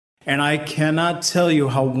And I cannot tell you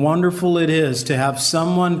how wonderful it is to have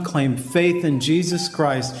someone claim faith in Jesus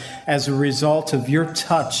Christ as a result of your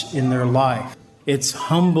touch in their life. It's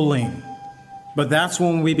humbling, but that's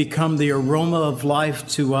when we become the aroma of life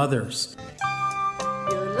to others.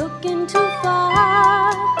 You're looking too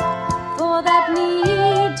far for that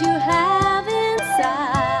need you have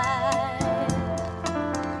inside.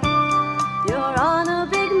 You're on a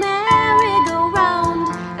big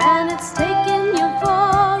merry-go-round and it's taking you for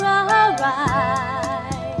a ride.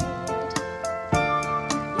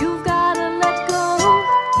 You've got to let go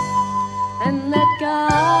and let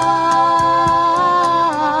God.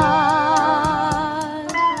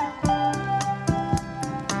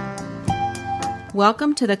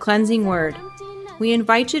 Welcome to the Cleansing Word. We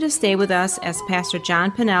invite you to stay with us as Pastor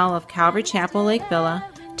John Pennell of Calvary Chapel, Lake Villa,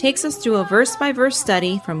 takes us through a verse-by-verse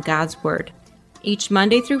study from God's Word. Each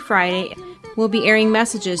Monday through Friday, we'll be airing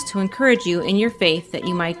messages to encourage you in your faith that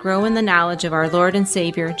you might grow in the knowledge of our Lord and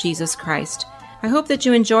Savior, Jesus Christ. I hope that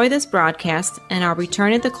you enjoy this broadcast, and I'll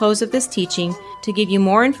return at the close of this teaching to give you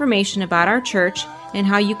more information about our church and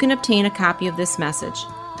how you can obtain a copy of this message.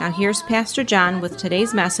 Now here's Pastor John with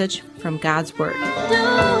today's message from God's Word.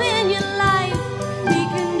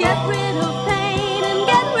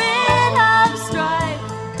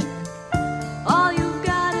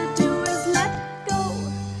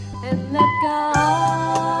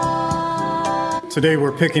 Today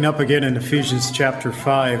we're picking up again in Ephesians chapter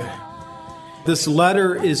 5. This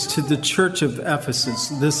letter is to the church of Ephesus.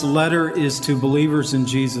 This letter is to believers in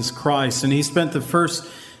Jesus Christ. And he spent the first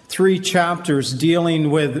 3 chapters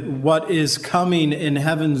dealing with what is coming in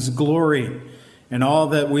heaven's glory and all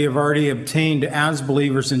that we have already obtained as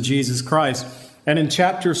believers in Jesus Christ. And in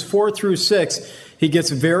chapters 4 through 6, he gets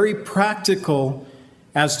very practical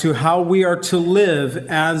as to how we are to live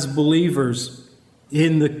as believers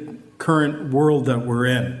in the current world that we're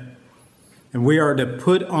in. And we are to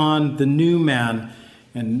put on the new man.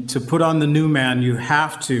 And to put on the new man, you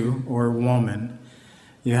have to, or woman,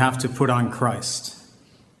 you have to put on Christ.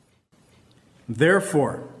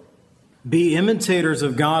 Therefore, be imitators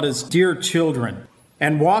of God as dear children,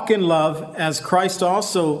 and walk in love as Christ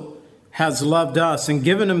also has loved us and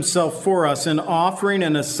given himself for us, an offering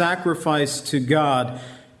and a sacrifice to God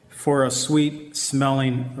for a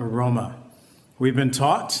sweet-smelling aroma. We've been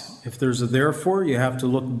taught, if there's a therefore, you have to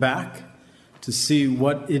look back to see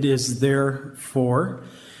what it is there for.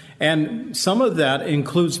 And some of that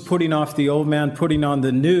includes putting off the old man, putting on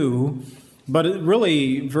the new. But it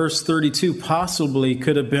really, verse 32 possibly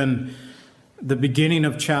could have been the beginning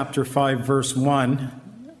of chapter 5, verse 1.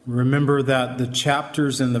 Remember that the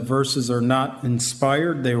chapters and the verses are not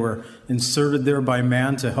inspired. They were inserted there by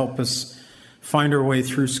man to help us find our way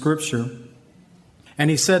through Scripture. And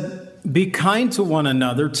he said, be kind to one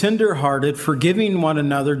another, tender-hearted, forgiving one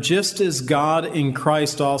another, just as God in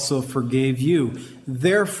Christ also forgave you.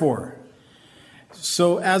 Therefore,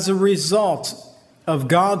 so as a result of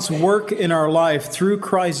God's work in our life through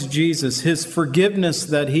Christ Jesus, his forgiveness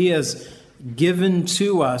that he has given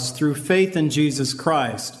to us through faith in Jesus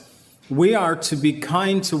Christ, we are to be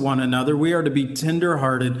kind to one another. We are to be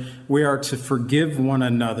tender-hearted. We are to forgive one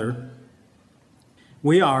another.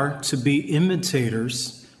 We are to be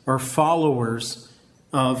imitators or followers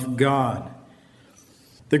of God.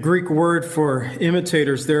 The Greek word for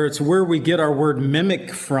imitators there, it's where we get our word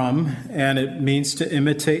mimic from, and it means to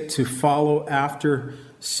imitate, to follow after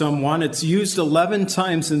someone. It's used 11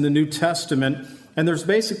 times in the New Testament, and there's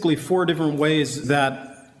basically 4 different ways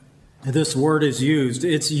that this word is used.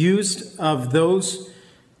 It's used of those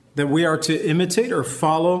that we are to imitate or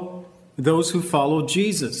follow, those who follow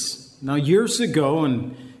Jesus. Now, years ago,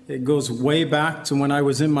 and it goes way back to when I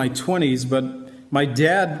was in my 20s, but my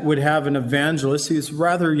dad would have an evangelist. He was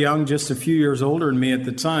rather young, just a few years older than me at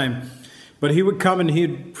the time. But he would come and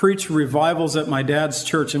he'd preach revivals at my dad's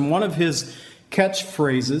church. And one of his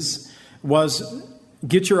catchphrases was,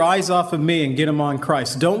 get your eyes off of me and get them on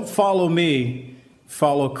Christ. Don't follow me,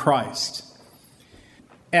 follow Christ.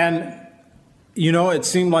 And, it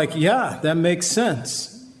seemed like, yeah, that makes sense.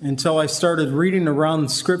 Until I started reading around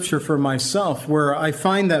Scripture for myself, where I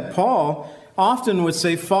find that Paul often would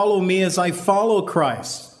say, follow me as I follow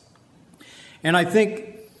Christ. And I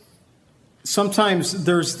think sometimes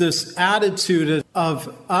there's this attitude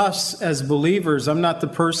of us as believers. I'm not the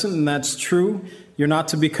person, and that's true. You're not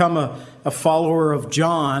to become a follower of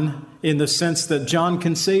John in the sense that John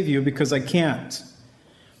can save you, because I can't.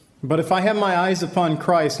 But if I have my eyes upon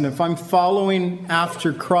Christ, and if I'm following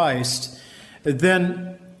after Christ,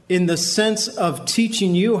 then in the sense of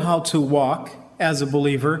teaching you how to walk as a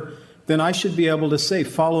believer, then I should be able to say,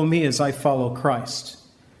 follow me as I follow Christ.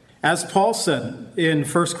 As Paul said in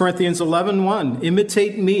 1 Corinthians 11:1,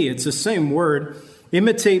 imitate me. It's the same word.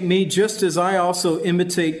 Imitate me just as I also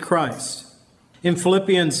imitate Christ. In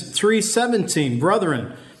Philippians 3:17,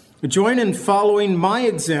 brethren, join in following my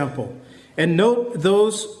example, and note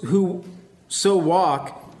those who so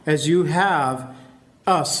walk as you have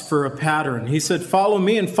us for a pattern. He said, follow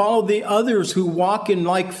me and follow the others who walk in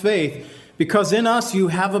like faith, because in us you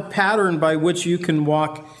have a pattern by which you can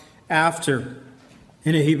walk after.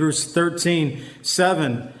 In Hebrews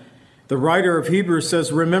 13:7, the writer of Hebrews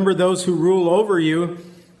says, remember those who rule over you,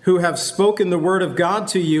 who have spoken the word of God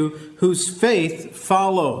to you, whose faith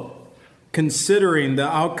follow, considering the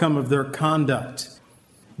outcome of their conduct.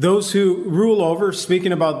 Those who rule over,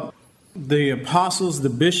 speaking about the apostles, the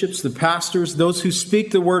bishops, the pastors, those who speak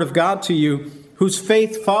the word of God to you, whose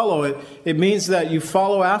faith follow it. It means that you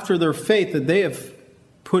follow after their faith that they have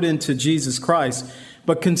put into Jesus Christ.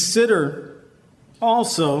 But consider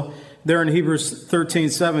also, there in Hebrews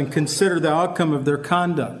 13:7, consider the outcome of their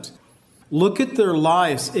conduct. Look at their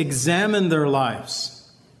lives, examine their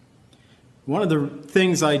lives. One of the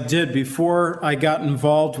things I did before I got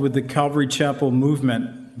involved with the Calvary Chapel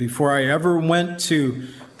movement, before I ever went to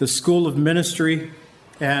the School of Ministry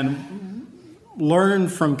and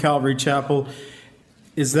learned from Calvary Chapel,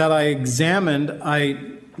 is that I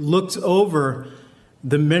looked over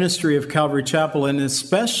the ministry of Calvary Chapel, and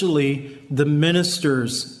especially the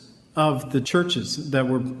ministers of the churches that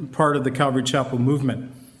were part of the Calvary Chapel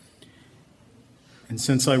movement. And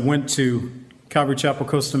since I went to Calvary Chapel,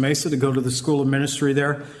 Costa Mesa to go to the School of Ministry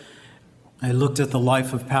there, I looked at the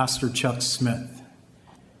life of Pastor Chuck Smith.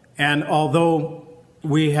 And although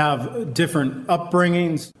we have different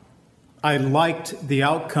upbringings, I liked the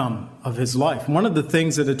outcome of his life. One of the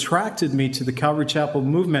things that attracted me to the Calvary Chapel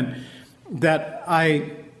movement that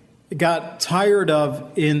I got tired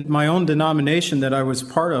of in my own denomination that I was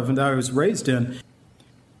part of and that I was raised in,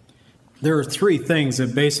 there are three things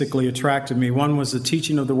that basically attracted me. One was the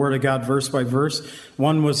teaching of the Word of God verse by verse.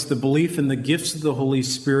 One was the belief in the gifts of the Holy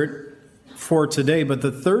Spirit for today. But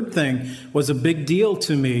the third thing was a big deal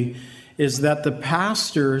to me, is that the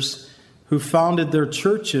pastors who founded their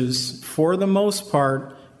churches, for the most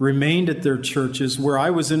part, remained at their churches. Where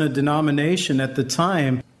I was in a denomination at the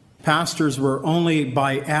time, pastors were only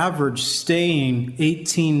by average staying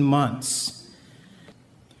 18 months.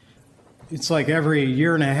 It's like every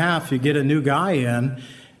year and a half you get a new guy in,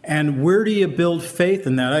 and where do you build faith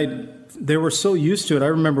in that? They were so used to it. I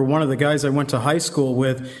remember one of the guys I went to high school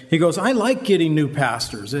with, he goes, I like getting new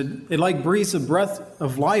pastors. It like breathes a breath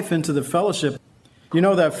of life into the fellowship. You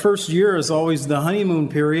know, that first year is always the honeymoon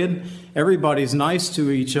period. Everybody's nice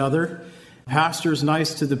to each other. Pastor's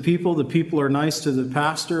nice to the people are nice to the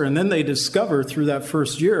pastor, and then they discover through that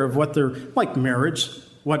first year of what they're like, marriage,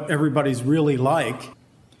 what everybody's really like.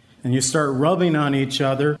 And you start rubbing on each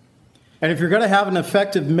other. And if you're going to have an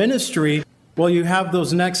effective ministry, well, you have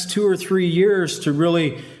those next 2 or 3 years to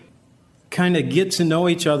really kind of get to know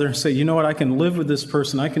each other and say, you know what, I can live with this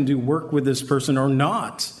person, I can do work with this person or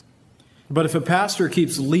not. But if a pastor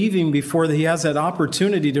keeps leaving before he has that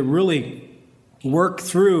opportunity to really work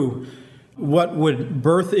through what would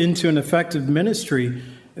birth into an effective ministry,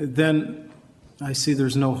 then I see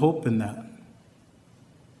there's no hope in that.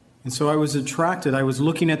 And so I was attracted. I was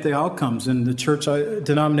looking at the outcomes in the church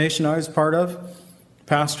denomination I was part of.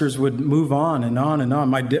 Pastors would move on and on and on.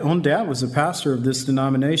 My own dad was a pastor of this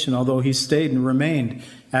denomination, although he stayed and remained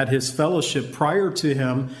at his fellowship. Prior to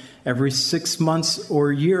him, every 6 months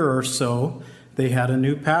or year or so, they had a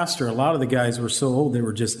new pastor. A lot of the guys were so old they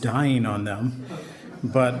were just dying on them.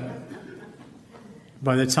 But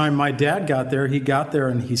by the time my dad got there, he got there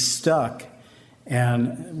and he stuck.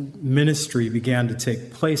 And ministry began to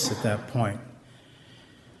take place at that point.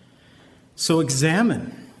 So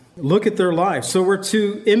examine. Look at their lives. So we're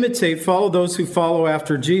to imitate, follow those who follow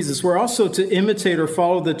after Jesus. We're also to imitate or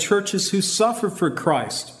follow the churches who suffer for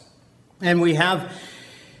Christ. And we have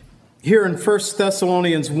here in 1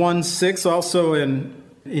 Thessalonians 1:6, also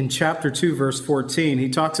in chapter 2, verse 14, he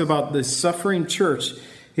talks about the suffering church.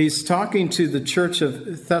 He's talking to the church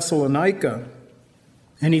of Thessalonica.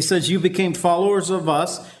 And he says, you became followers of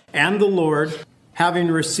us and the Lord, having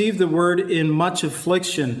received the word in much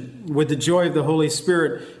affliction with the joy of the Holy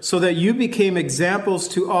Spirit, so that you became examples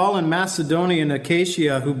to all in Macedonia and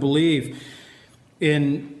Achaia who believe.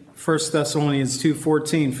 In 1 Thessalonians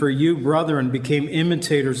 2:14, for you, brethren, became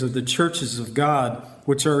imitators of the churches of God,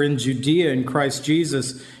 which are in Judea in Christ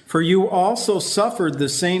Jesus. For you also suffered the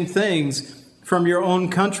same things from your own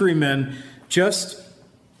countrymen, just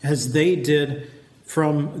as they did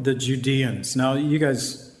from the Judeans. Now, you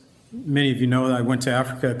guys, many of you know that I went to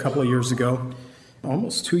Africa a couple of years ago,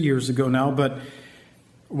 almost 2 years ago now, but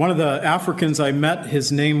one of the Africans I met,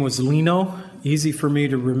 his name was Lino. Easy for me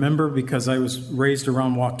to remember because I was raised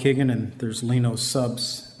around Waukegan, and there's Lino's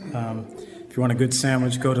Subs. If you want a good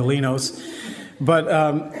sandwich, go to Lino's. But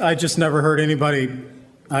I just never heard anybody,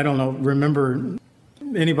 remember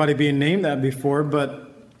anybody being named that before.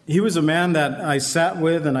 But he was a man that I sat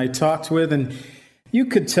with and I talked with, and you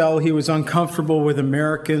could tell he was uncomfortable with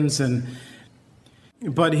Americans,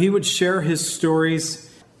 but he would share his stories,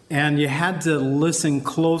 and you had to listen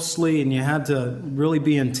closely and you had to really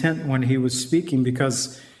be intent when he was speaking,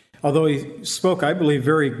 because although he spoke, I believe,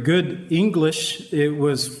 very good English, it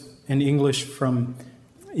was an English from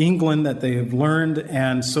England that they have learned,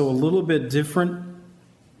 and so a little bit different.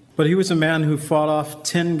 But he was a man who fought off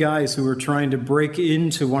 10 guys who were trying to break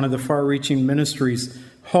into one of the far-reaching ministries'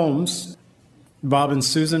 homes. Bob and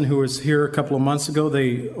Susan, who was here a couple of months ago,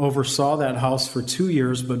 they oversaw that house for 2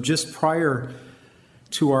 years, but just prior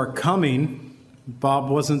to our coming, Bob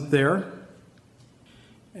wasn't there.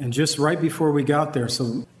 And just right before we got there,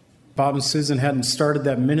 so Bob and Susan hadn't started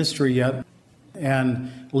that ministry yet,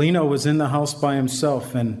 and Lino was in the house by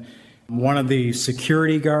himself, and one of the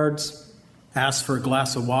security guards asked for a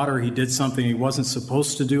glass of water. He did something he wasn't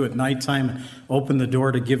supposed to do at nighttime, opened the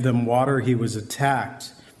door to give them water. He was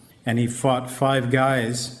attacked, and he fought 5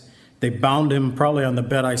 guys. They bound him probably on the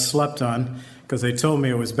bed I slept on, because they told me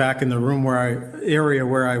it was back in the room area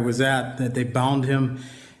where I was at, that they bound him,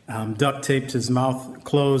 duct taped his mouth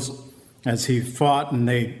closed as he fought, and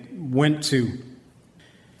they went to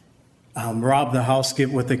rob the house,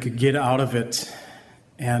 get what they could get out of it.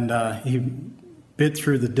 And he bit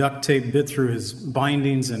through the duct tape, bit through his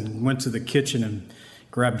bindings, and went to the kitchen and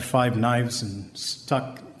grabbed 5 knives and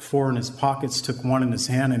stuck 4 in his pockets, took 1 in his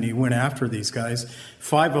hand, and he went after these guys.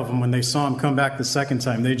 5 of them, when they saw him come back the second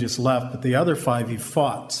time, they just left. But the other 5, he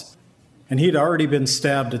fought. And he'd already been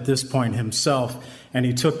stabbed at this point himself, and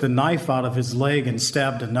he took the knife out of his leg and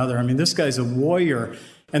stabbed another. I mean, this guy's a warrior.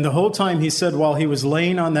 And the whole time he said while he was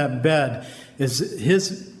laying on that bed,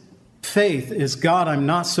 his faith is, God, I'm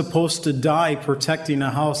not supposed to die protecting a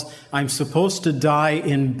house. I'm supposed to die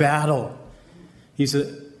in battle. He's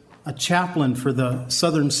a chaplain for the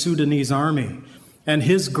Southern Sudanese army. And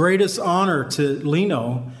his greatest honor to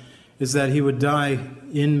Lino is that he would die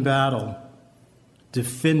in battle,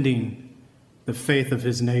 defending the faith of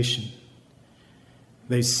his nation.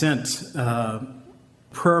 They sent a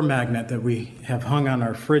prayer magnet that we have hung on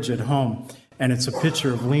our fridge at home, and it's a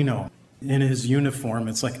picture of Lino in his uniform.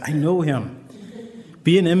 It's like, I know him.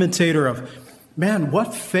 Be an imitator of, man,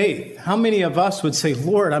 what faith. How many of us would say,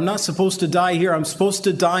 Lord, I'm not supposed to die here. I'm supposed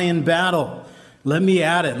to die in battle. Let me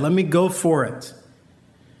at it. Let me go for it.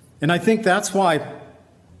 And I think that's why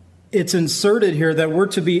it's inserted here that we're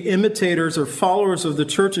to be imitators or followers of the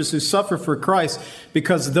churches who suffer for Christ,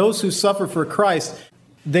 because those who suffer for Christ,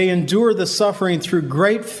 they endure the suffering through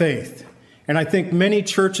great faith. And I think many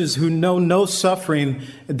churches who know no suffering,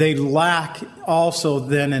 they lack also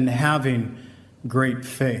then in having great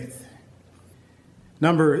faith.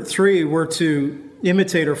 Number 3, we're to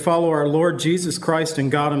imitate or follow our Lord Jesus Christ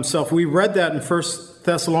and God himself. We read that in 1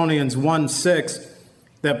 Thessalonians 1:6,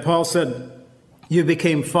 that Paul said, you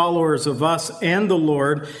became followers of us and the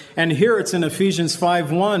Lord. And here it's in Ephesians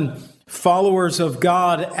 5:1, followers of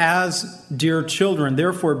God as dear children.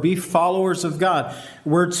 Therefore, be followers of God.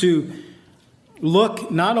 We're to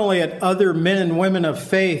look not only at other men and women of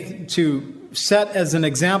faith to set as an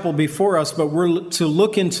example before us, but we're to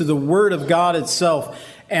look into the Word of God itself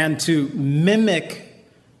and to mimic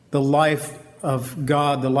the life of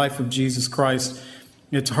God, the life of Jesus Christ.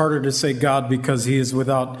 It's harder to say God because he is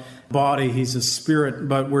without body, he's a spirit,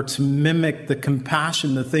 but we're to mimic the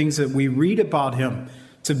compassion, the things that we read about him,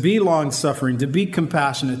 to be long-suffering, to be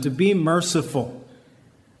compassionate, to be merciful.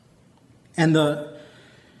 And the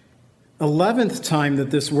 11th time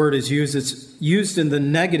that this word is used, it's used in the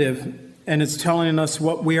negative, and it's telling us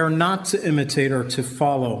what we are not to imitate or to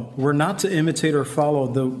follow. We're not to imitate or follow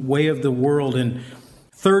the way of the world. In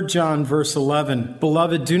 3 John verse 11,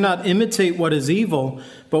 beloved, do not imitate what is evil,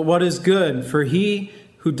 but what is good. For he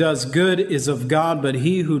who does good is of God, but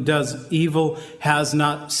he who does evil has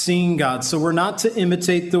not seen God. So we're not to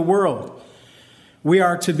imitate the world. We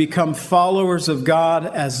are to become followers of God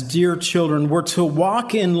as dear children. We're to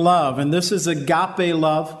walk in love, and this is agape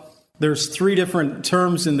love. There's 3 different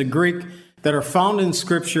terms in the Greek that are found in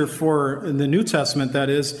Scripture for, in the New Testament,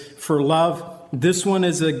 that is, for love. This one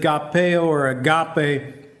is agapeo or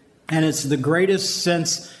agape, and it's the greatest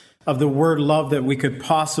sense of the word love that we could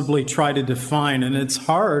possibly try to define. And it's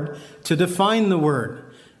hard to define the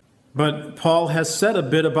word. But Paul has said a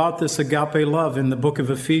bit about this agape love in the book of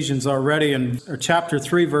Ephesians already. In chapter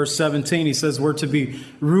 3, verse 17, he says we're to be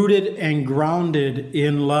rooted and grounded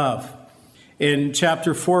in love. In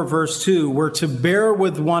chapter 4, verse 2, we're to bear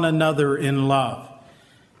with one another in love.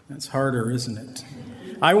 That's harder, isn't it?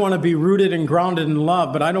 I want to be rooted and grounded in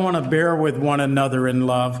love, but I don't want to bear with one another in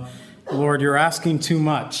love. Lord, you're asking too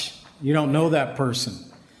much. You don't know that person.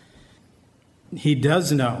 He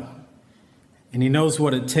does know. And he knows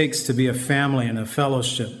what it takes to be a family and a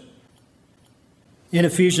fellowship. In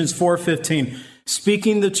Ephesians 4:15,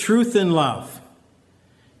 speaking the truth in love.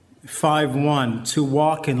 5:1, to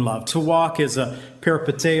walk in love. To walk is a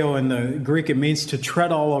peripateo in the Greek. It means to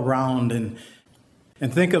tread all around.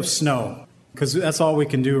 And think of snow, because that's all we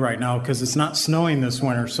can do right now, because it's not snowing this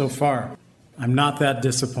winter so far. I'm not that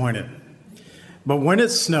disappointed. But when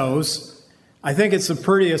it snows, I think it's the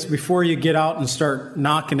prettiest before you get out and start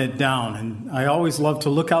knocking it down. And I always love to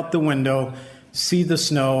look out the window, see the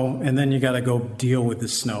snow, and then you got to go deal with the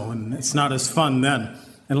snow. And it's not as fun then,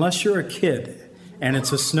 unless you're a kid and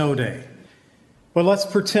it's a snow day. But let's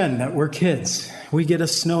pretend that we're kids. We get a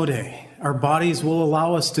snow day. Our bodies will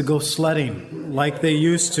allow us to go sledding like they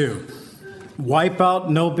used to. Wipe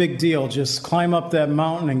out, no big deal. Just climb up that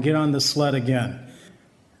mountain and get on the sled again.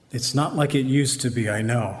 It's not like it used to be, I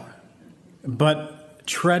know. But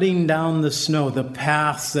treading down the snow, the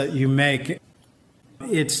paths that you make,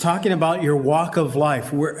 it's talking about your walk of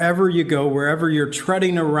life. Wherever you go, wherever you're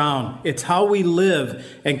treading around, it's how we live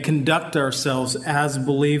and conduct ourselves as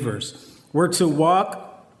believers. We're to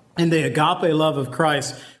walk in the agape love of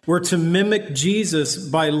Christ. We're to mimic Jesus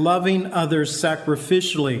by loving others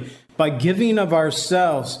sacrificially, by giving of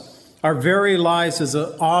ourselves, our very lives as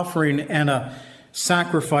an offering and a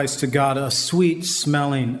sacrifice to God, a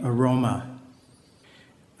sweet-smelling aroma.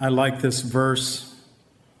 I like this verse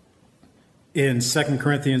in 2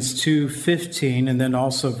 Corinthians 2:15 and then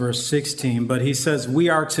also verse 16. But he says, we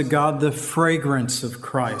are to God the fragrance of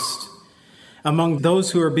Christ among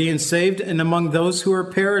those who are being saved and among those who are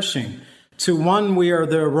perishing. To one we are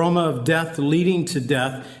the aroma of death leading to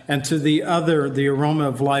death, and to the other the aroma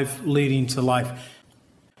of life leading to life.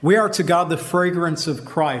 We are to God the fragrance of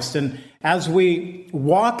Christ. And as we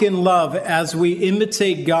walk in love, as we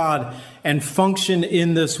imitate God and function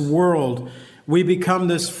in this world, we become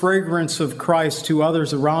this fragrance of Christ to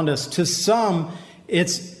others around us. To some,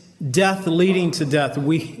 it's death leading to death.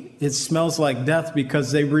 It smells like death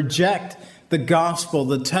because they reject the gospel,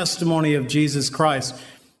 the testimony of Jesus Christ,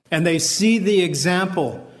 and they see the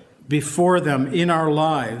example before them in our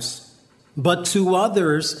lives. But to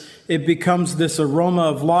others, it becomes this aroma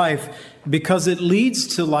of life because it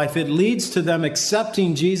leads to life. It leads to them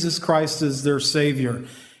accepting Jesus Christ as their Savior.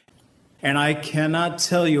 And I cannot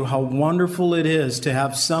tell you how wonderful it is to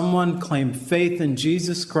have someone claim faith in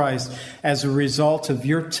Jesus Christ as a result of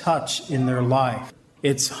your touch in their life.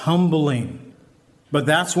 It's humbling. But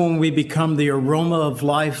that's when we become the aroma of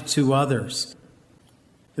life to others.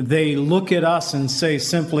 They look at us and say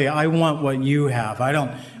simply, I want what you have. I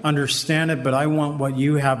don't understand it, but I want what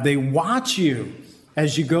you have. They watch you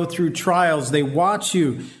as you go through trials. They watch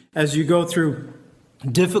you as you go through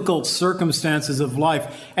difficult circumstances of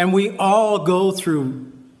life. And we all go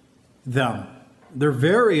through them. They're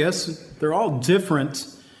various. They're all different.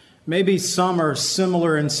 Maybe some are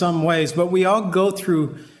similar in some ways, but we all go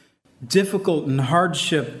through difficult and hard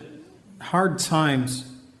times.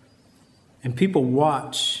 And people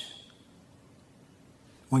watch.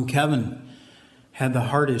 When Kevin had the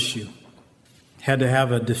heart issue, had to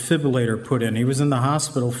have a defibrillator put in. He was in the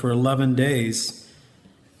hospital for 11 days.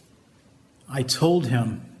 I told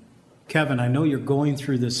him, Kevin, I know you're going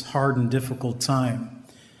through this hard and difficult time.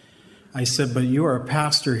 I said, but you are a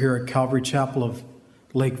pastor here at Calvary Chapel of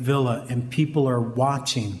Lake Villa, and people are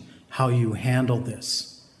watching how you handle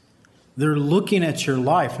this. They're looking at your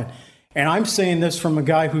life. And I'm saying this from a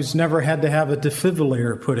guy who's never had to have a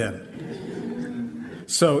defibrillator put in.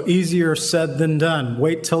 So easier said than done.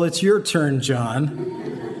 Wait till it's your turn,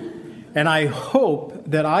 John. And I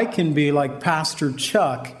hope that I can be like Pastor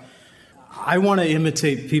Chuck. I want to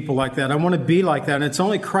imitate people like that. I want to be like that. And it's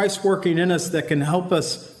only Christ working in us that can help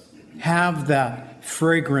us have that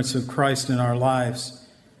fragrance of Christ in our lives.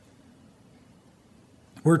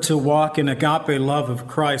 We're to walk in agape love of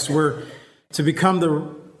Christ. We're to become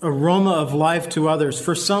the aroma of life to others.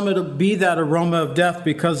 For some, it'll be that aroma of death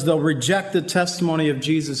because they'll reject the testimony of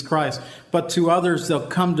Jesus Christ. But to others, they'll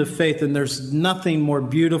come to faith. And there's nothing more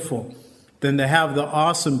beautiful than to have the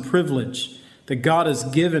awesome privilege that God has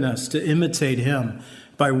given us to imitate Him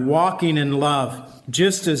by walking in love,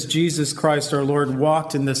 just as Jesus Christ our Lord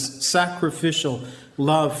walked in this sacrificial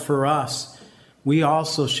love for us. we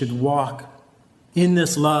also should walk in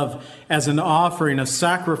this love as an offering, a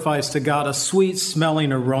sacrifice to God, a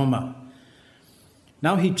sweet-smelling aroma.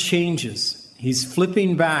 Now he changes. He's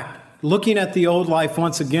flipping back, looking at the old life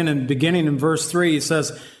once again, and beginning in verse 3, he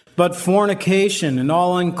says, "But fornication and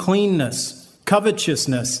all uncleanness,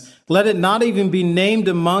 covetousness, let it not even be named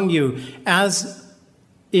among you, as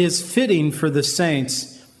is fitting for the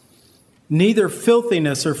saints, neither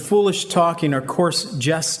filthiness or foolish talking or coarse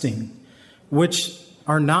jesting, which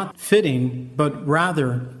are not fitting, but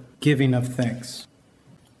rather giving of thanks."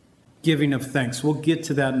 Giving of thanks. We'll get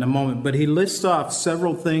to that in a moment. But he lists off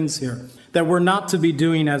several things here that we're not to be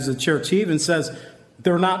doing as a church. He even says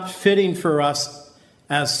they're not fitting for us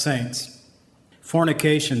as saints.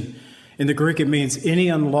 Fornication, in the Greek, it means any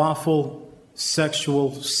unlawful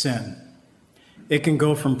sexual sin. It can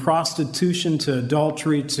go from prostitution to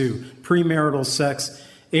adultery to premarital sex,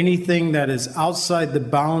 anything that is outside the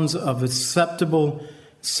bounds of acceptable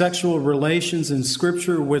sexual relations in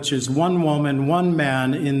Scripture, which is one woman, one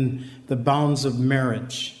man in the bounds of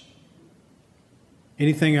marriage.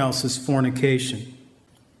 Anything else is fornication.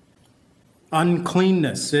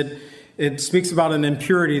 Uncleanness. It speaks about an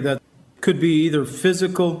impurity that could be either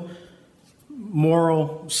physical,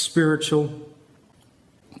 moral, spiritual.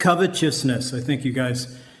 Covetousness. I think you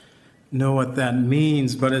guys know what that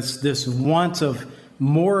means, but it's this want of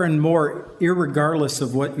more and more, irregardless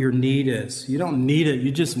of what your need is. You don't need it, you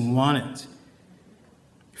just want it.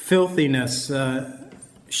 Filthiness,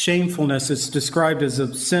 shamefulness, it's described as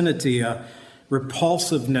obscenity,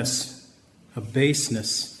 repulsiveness, a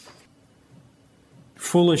baseness.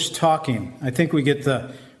 Foolish talking. I think we get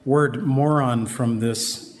the word moron from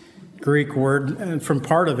this Greek word, and from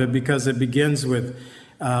part of it because it begins with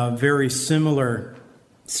very similar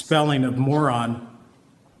spelling of moron.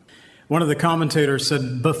 One of the commentators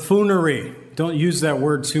said buffoonery. Don't use that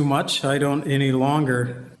word too much. I don't any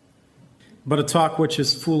longer. But a talk which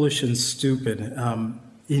is foolish and stupid,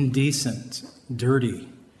 indecent, dirty.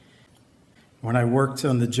 When I worked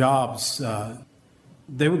on the jobs,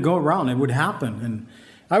 they would go around. It would happen. And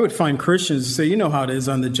I would find Christians say, you know how it is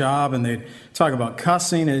on the job, and they'd talk about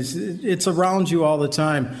cussing. It's around you all the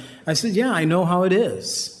time. I said, yeah, I know how it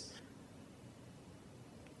is.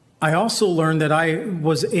 I also learned that I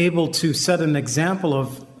was able to set an example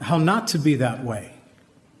of how not to be that way.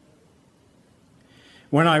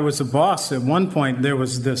 When I was a boss, at one point, there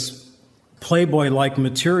was this Playboy-like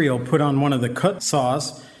material put on one of the cut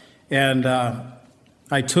saws, and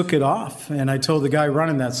I took it off, and I told the guy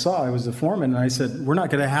running that saw, I was the foreman, and I said, we're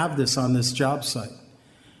not going to have this on this job site.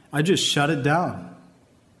 I just shut it down,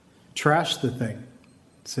 trashed the thing.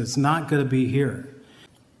 So it's not going to be here.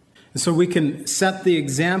 And so we can set the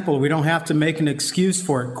example. We don't have to make an excuse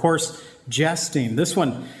for it. Coarse jesting. This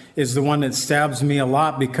one is the one that stabs me a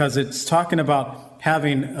lot because it's talking about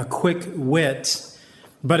having a quick wit.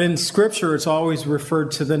 But in Scripture, it's always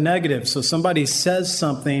referred to the negative. So somebody says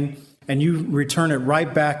something and you return it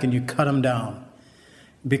right back and you cut them down.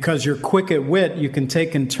 Because you're quick at wit, you can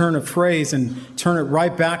take and turn a phrase and turn it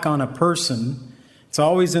right back on a person. It's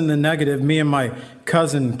always in the negative. Me and my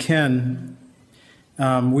cousin Ken,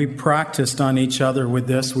 we practiced on each other with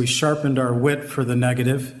this. We sharpened our wit for the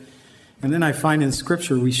negative. And then I find in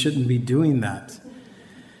Scripture we shouldn't be doing that.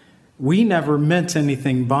 We never meant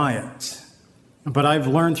anything by it. But I've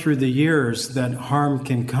learned through the years that harm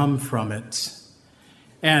can come from it.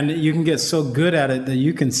 And you can get so good at it that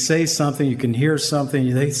you can say something, you can hear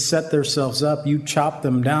something, they set themselves up, you chop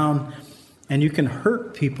them down, and you can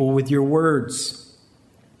hurt people with your words.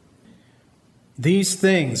 These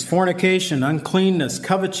things, fornication, uncleanness,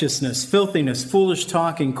 covetousness, filthiness, foolish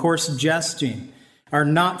talking, coarse jesting, are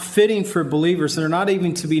not fitting for believers. They're not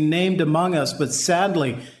even to be named among us, but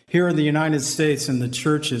sadly, here in the United States and the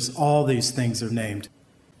churches, all these things are named.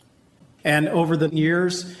 And over the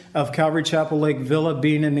years of Calvary Chapel Lake Villa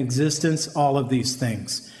being in existence, all of these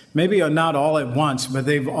things. Maybe not all at once, but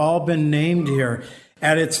they've all been named here.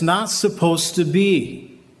 And it's not supposed to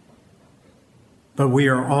be. But we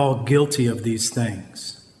are all guilty of these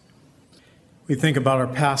things. We think about our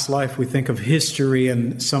past life. We think of history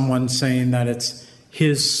and someone saying that it's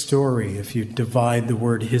his story. If you divide the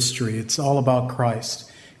word history, it's all about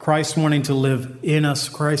Christ. Christ wanting to live in us.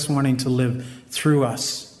 Christ wanting to live through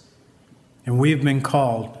us. And we've been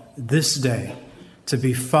called this day to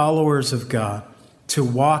be followers of God, to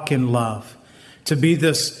walk in love, to be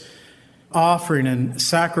this offering and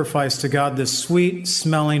sacrifice to God, this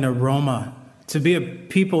sweet-smelling aroma, to be a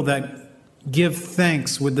people that give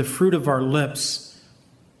thanks with the fruit of our lips,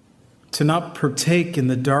 to not partake in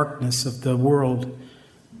the darkness of the world,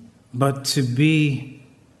 but to be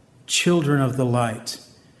children of the light,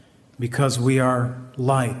 because we are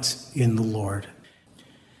light in the Lord.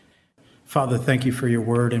 Father, thank you for your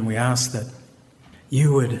word, and we ask that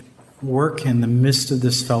you would work in the midst of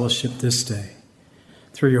this fellowship this day.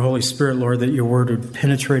 Through your Holy Spirit, Lord, that your word would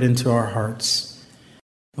penetrate into our hearts.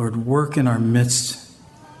 Lord, work in our midst,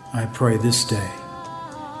 I pray this day.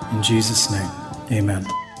 In Jesus' name, amen.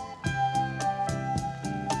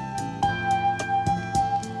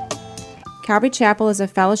 Calvary Chapel is a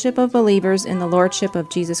fellowship of believers in the Lordship of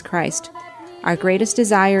Jesus Christ. Our greatest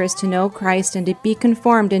desire is to know Christ and to be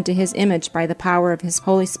conformed into His image by the power of His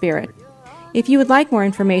Holy Spirit. If you would like more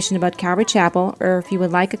information about Calvary Chapel, or if you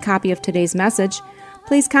would like a copy of today's message,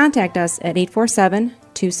 please contact us at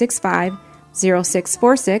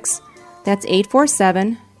 847-265-0646. That's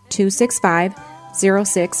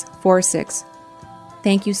 847-265-0646.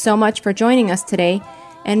 Thank you so much for joining us today,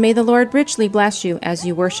 and may the Lord richly bless you as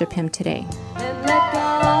you worship Him today.